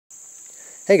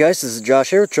Hey guys, this is Josh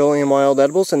here with Trillium Wild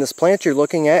Edibles, and this plant you're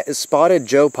looking at is Spotted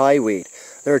Joe Pye Weed.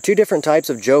 There are two different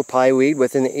types of Joe Pye Weed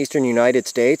within the eastern United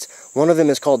States. One of them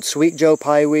is called Sweet Joe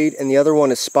Pye Weed, and the other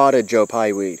one is Spotted Joe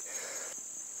Pye Weed.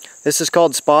 This is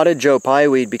called Spotted Joe Pye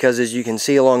Weed because, as you can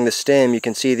see along the stem, you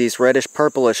can see these reddish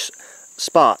purplish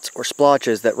spots or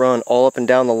splotches that run all up and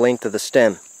down the length of the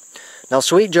stem. Now,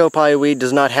 Sweet Joe Pye Weed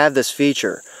does not have this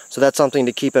feature, so that's something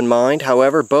to keep in mind.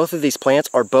 However, both of these plants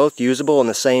are both usable in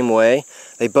the same way.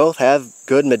 They both have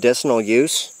good medicinal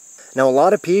use. Now, a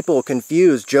lot of people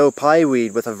confuse Joe Pye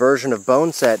Weed with a version of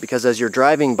Boneset because as you're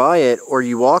driving by it or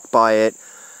you walk by it,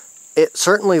 it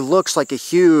certainly looks like a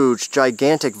huge,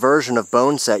 gigantic version of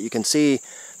Boneset. You can see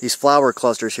these flower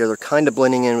clusters here. They're kind of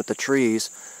blending in with the trees.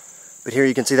 But here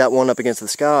you can see that one up against the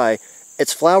sky.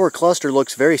 Its flower cluster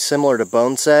looks very similar to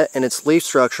Boneset, and its leaf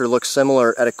structure looks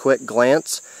similar at a quick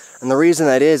glance. And the reason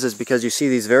that is because you see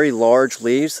these very large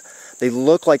leaves. They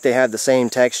look like they have the same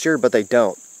texture, but they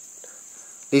don't.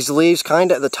 These leaves,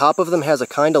 at the top of them has a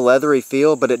kind of leathery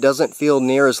feel, but it doesn't feel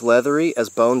near as leathery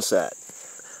as Boneset.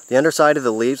 The underside of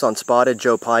the leaves on Spotted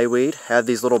Joe Pye Weed have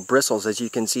these little bristles, as you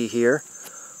can see here,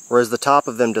 whereas the top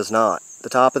of them does not. The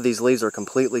top of these leaves are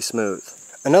completely smooth.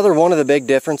 Another one of the big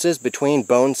differences between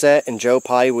Boneset and Joe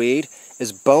Pye Weed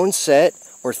is Boneset,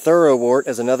 or thoroughwort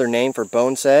is another name for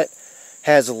Boneset,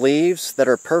 has leaves that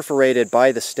are perforated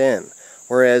by the stem,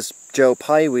 whereas Joe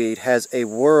Pye Weed has a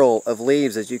whorl of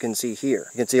leaves, as you can see here.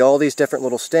 You can see all these different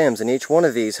little stems, and each one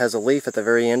of these has a leaf at the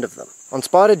very end of them. On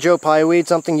Spotted Joe Pye Weed,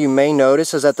 something you may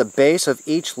notice is at the base of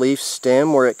each leaf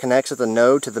stem, where it connects at the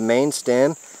node to the main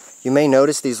stem, you may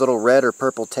notice these little red or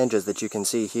purple tinges that you can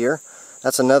see here.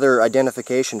 That's another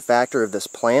identification factor of this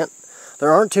plant.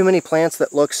 There aren't too many plants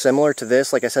that look similar to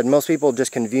this. Like I said, most people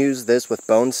just confuse this with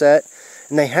Boneset,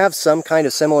 and they have some kind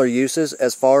of similar uses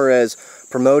as far as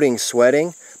promoting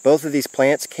sweating. Both of these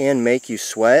plants can make you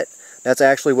sweat. That's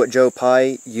actually what Joe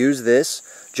Pye used this.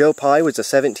 Joe Pye was a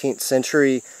 17th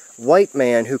century white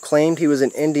man who claimed he was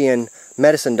an Indian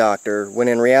medicine doctor, when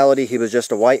in reality he was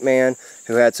just a white man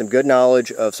who had some good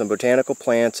knowledge of some botanical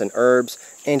plants and herbs,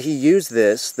 and he used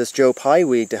this Joe Pye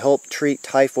Weed to help treat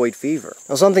typhoid fever.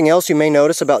 Now, something else you may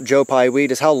notice about Joe Pye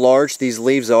Weed is how large these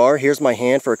leaves are. Here's my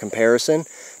hand for a comparison.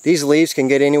 These leaves can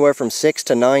get anywhere from 6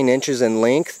 to 9 inches in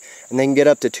length, and they can get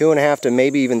up to 2.5 to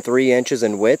maybe even 3 inches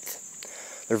in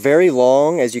width. They're very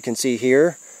long, as you can see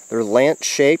here. They're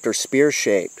lance-shaped or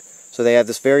spear-shaped, so they have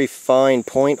this very fine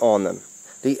point on them.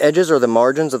 The edges or the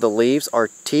margins of the leaves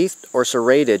are teethed or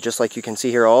serrated, just like you can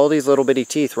see here, all these little bitty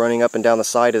teeth running up and down the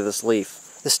side of this leaf.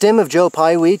 The stem of Joe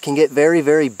Pye Weed can get very,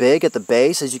 very big at the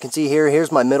base. As you can see here,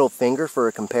 here's my middle finger for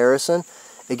a comparison.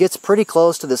 It gets pretty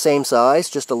close to the same size,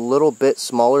 just a little bit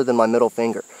smaller than my middle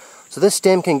finger. So this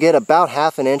stem can get about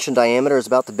 1/2 inch in diameter, is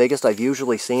about the biggest I've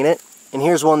usually seen it. And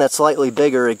here's one that's slightly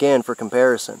bigger, again, for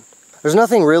comparison. There's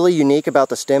nothing really unique about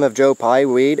the stem of Joe Pye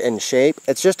Weed in shape.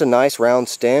 It's just a nice round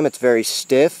stem. It's very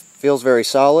stiff, feels very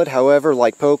solid. However,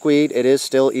 like pokeweed, it is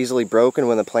still easily broken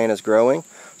when the plant is growing,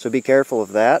 so be careful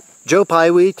of that. Joe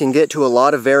Pye Weed can get to a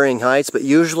lot of varying heights, but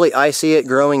usually I see it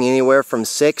growing anywhere from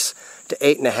 6 to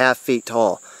 8.5 feet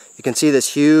tall. You can see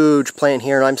this huge plant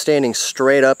here, and I'm standing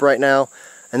straight up right now,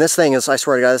 and this thing is, I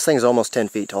swear to God, this thing is almost 10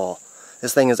 feet tall.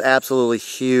 This thing is absolutely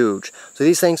huge. So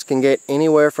these things can get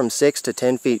anywhere from 6 to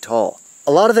 10 feet tall.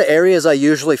 A lot of the areas I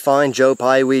usually find Joe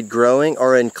Pye Weed growing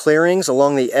are in clearings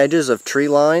along the edges of tree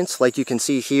lines. Like you can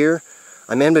see here,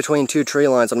 I'm in between 2 tree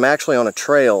lines. I'm actually on a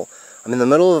trail. I'm in the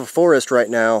middle of a forest right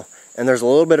now, and there's a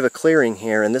little bit of a clearing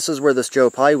here, and this is where this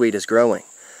Joe Pye Weed is growing.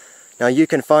 Now, you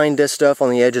can find this stuff on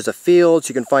the edges of fields.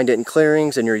 You can find it in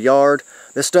clearings, in your yard.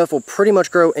 This stuff will pretty much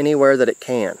grow anywhere that it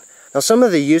can. Now, some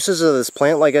of the uses of this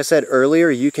plant, like I said earlier,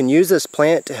 you can use this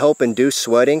plant to help induce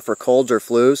sweating for colds or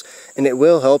flus, and it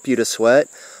will help you to sweat.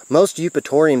 Most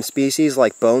Eupatorium species,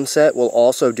 like Boneset, will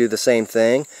also do the same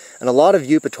thing, and a lot of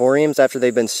Eupatoriums, after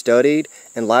they've been studied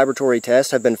and laboratory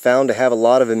tests, have been found to have a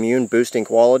lot of immune boosting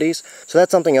qualities, so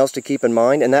that's something else to keep in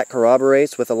mind, and that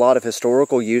corroborates with a lot of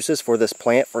historical uses for this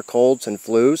plant for colds and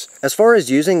flus. As far as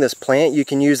using this plant, you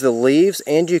can use the leaves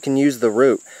and you can use the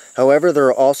root. However, there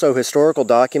are also historical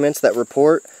documents that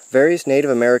report various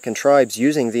Native American tribes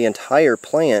using the entire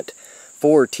plant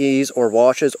for teas or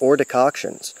washes or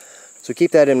decoctions. So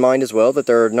keep that in mind as well, that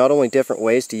there are not only different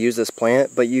ways to use this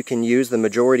plant, but you can use the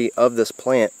majority of this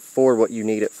plant for what you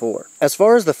need it for. As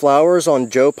far as the flowers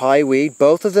on Joe Pye Weed,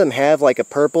 both of them have like a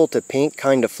purple to pink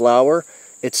kind of flower.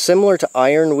 It's similar to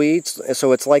ironweed,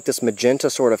 so it's like this magenta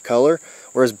sort of color,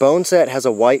 whereas Boneset has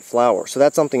a white flower. So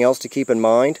that's something else to keep in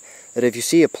mind, that if you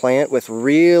see a plant with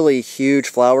really huge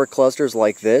flower clusters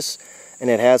like this, and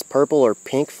it has purple or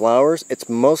pink flowers, it's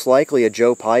most likely a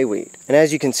Joe Pye weed. And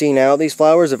as you can see now, these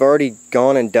flowers have already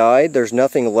gone and died. There's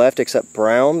nothing left except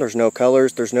brown. There's no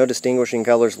colors. There's no distinguishing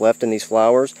colors left in these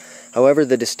flowers. However,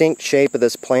 the distinct shape of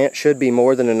this plant should be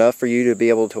more than enough for you to be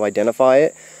able to identify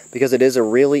it, because it is a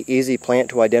really easy plant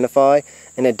to identify,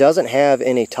 and it doesn't have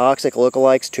any toxic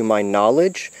lookalikes to my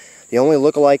knowledge. The only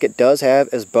lookalike it does have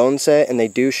is Boneset, and they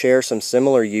do share some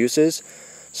similar uses,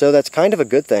 so that's kind of a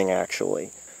good thing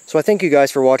actually. So I thank you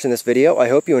guys for watching this video. I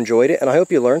hope you enjoyed it, and I hope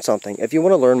you learned something. If you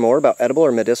want to learn more about edible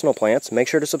or medicinal plants, make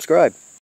sure to subscribe.